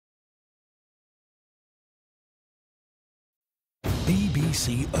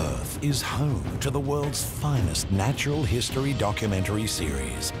BBC Earth is home to the world's finest natural history documentary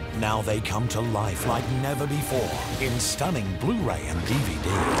series. Now they come to life like never before in stunning Blu-ray and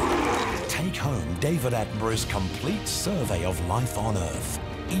DVD. Take home David Attenborough's complete survey of life on Earth.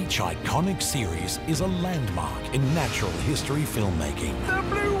 Each iconic series is a landmark in natural history filmmaking. The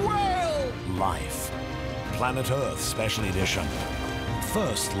blue whale! Life. Planet Earth Special Edition.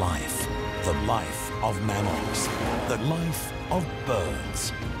 First Life. The life of mammals. The life of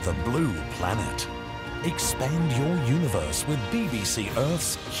birds. The Blue Planet. Expand your universe with BBC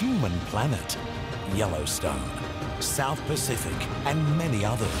Earth's Human Planet. Yellowstone. South Pacific and many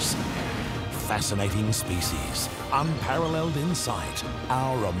others. Fascinating species, unparalleled insight,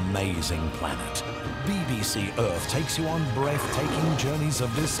 our amazing planet. BBC Earth takes you on breathtaking journeys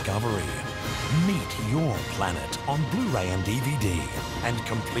of discovery. Meet your planet on Blu-ray and DVD and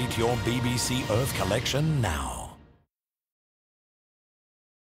complete your BBC Earth collection now.